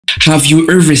Have you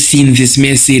ever seen this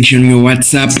message on your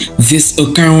WhatsApp? This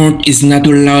account is not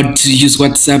allowed to use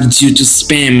WhatsApp due to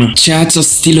spam. Chats are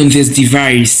still on this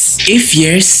device. If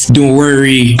yes, don't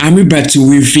worry. I'm about to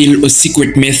reveal a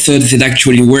secret method that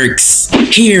actually works.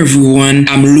 Hey everyone,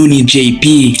 I'm Looney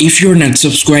JP. If you're not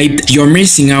subscribed, you're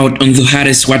missing out on the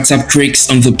hottest WhatsApp tricks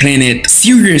on the planet.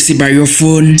 Seriously, by your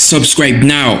phone, subscribe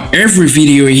now. Every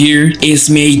video here is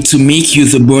made to make you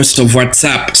the boss of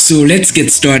WhatsApp. So let's get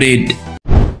started.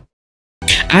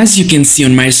 As you can see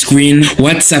on my screen,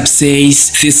 WhatsApp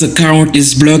says this account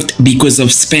is blocked because of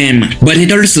spam, but it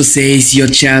also says your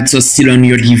chats are still on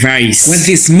your device. What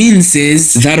this means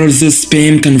is that all those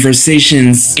spam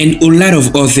conversations and a lot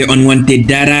of other unwanted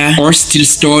data are still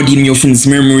stored in your phone's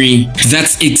memory.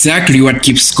 That's exactly what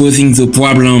keeps causing the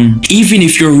problem, even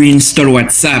if you reinstall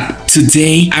WhatsApp.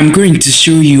 Today, I'm going to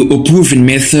show you a proven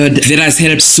method that has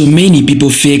helped so many people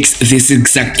fix this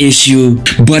exact issue.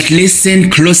 But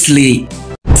listen closely.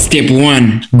 Step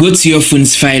 1. Go to your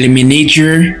phone's file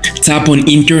manager, tap on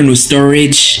internal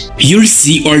storage. You'll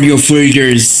see all your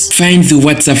folders. Find the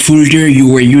WhatsApp folder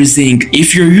you were using.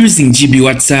 If you're using GB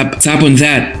WhatsApp, tap on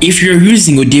that. If you're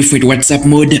using a different WhatsApp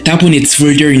mode, tap on its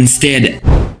folder instead.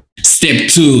 Step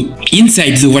 2.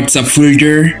 Inside the WhatsApp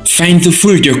folder, find the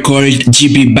folder called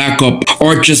GB Backup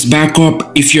or just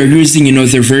Backup if you're using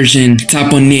another version.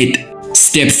 Tap on it.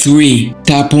 Step 3.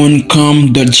 Tap on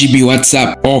com.gb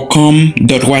WhatsApp or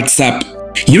com.whatsapp.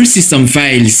 You'll see some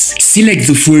files. Select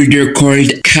the folder called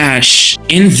cache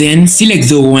and then select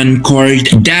the one called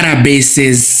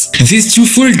databases. These two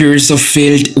folders are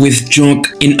filled with junk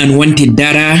and unwanted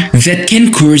data that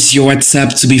can cause your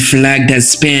WhatsApp to be flagged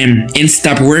as spam and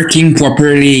stop working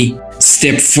properly.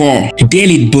 Step 4.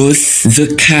 Delete both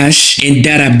the cache and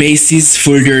databases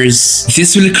folders.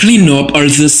 This will clean up all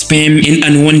the spam and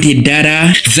unwanted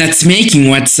data that's making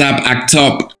WhatsApp act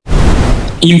up.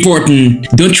 Important,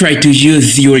 don't try to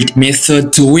use the old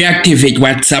method to reactivate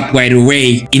WhatsApp right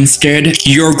away. Instead,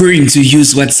 you're going to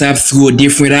use WhatsApp through a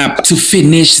different app to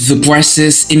finish the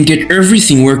process and get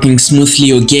everything working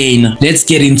smoothly again. Let's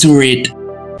get into it.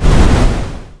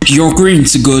 You're going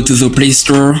to go to the Play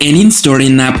Store and install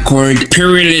an app called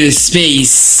Parallel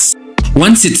Space.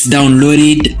 Once it's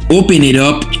downloaded, open it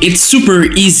up. It's super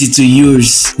easy to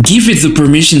use. Give it the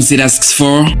permissions it asks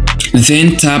for,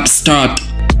 then tap Start.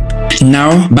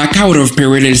 Now, back out of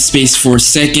Parallel Space for a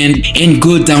second and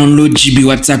go download GB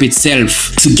WhatsApp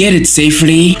itself. To get it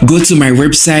safely, go to my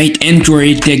website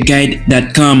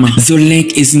androidtechguide.com. The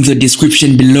link is in the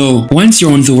description below. Once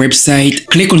you're on the website,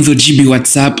 click on the GB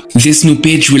WhatsApp. This new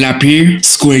page will appear.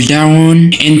 Scroll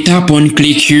down and tap on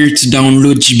click here to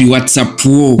download GB WhatsApp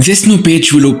Pro. This new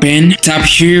page will open. Tap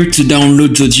here to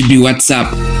download the GB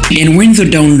WhatsApp. And when the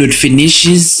download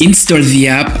finishes, install the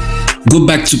app. Go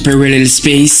back to Parallel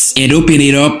Space and open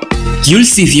it up. You'll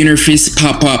see the interface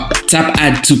pop up. Tap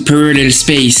Add to Parallel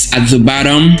Space at the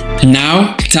bottom.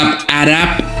 Now, tap Add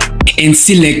App and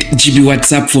select GB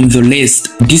WhatsApp from the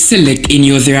list. Deselect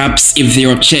any other apps if they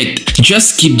are checked.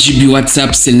 Just keep GB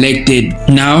WhatsApp selected.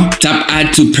 Now, tap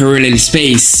Add to Parallel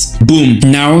Space. Boom!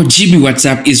 Now, GB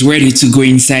WhatsApp is ready to go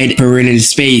inside Parallel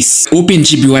Space. Open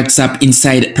GB WhatsApp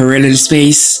inside Parallel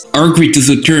Space. Agree to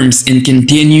the terms and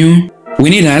continue.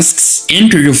 When it asks,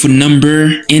 enter your phone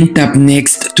number and tap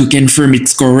Next to confirm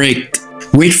it's correct.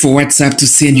 Wait for WhatsApp to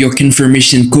send your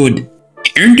confirmation code.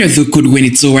 Enter the code when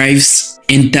it arrives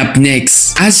and tap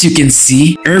Next. As you can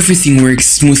see, everything works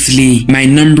smoothly. My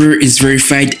number is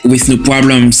verified with no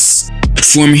problems.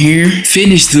 From here,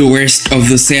 finish the rest of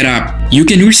the setup. You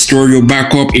can restore your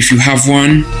backup if you have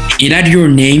one and add your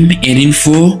name and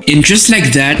info, and just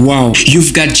like that, wow,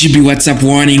 you've got GB WhatsApp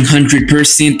running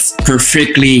 100%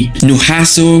 perfectly. No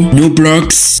hassle, no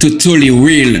blocks, totally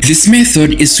real. This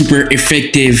method is super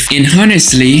effective, and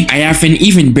honestly, I have an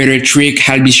even better trick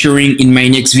I'll be sharing in my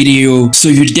next video, so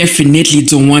you definitely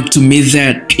don't want to miss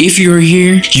that. If you're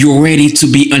here, you're ready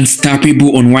to be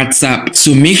unstoppable on WhatsApp,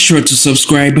 so make sure to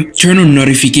subscribe, turn on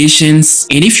notifications,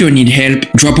 and if you need help,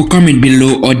 drop a comment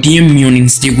below or DM me on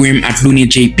Instagram at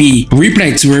LooneyJP.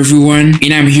 Reply to everyone,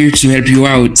 and I'm here to help you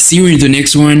out. See you in the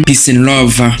next one. Peace and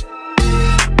love.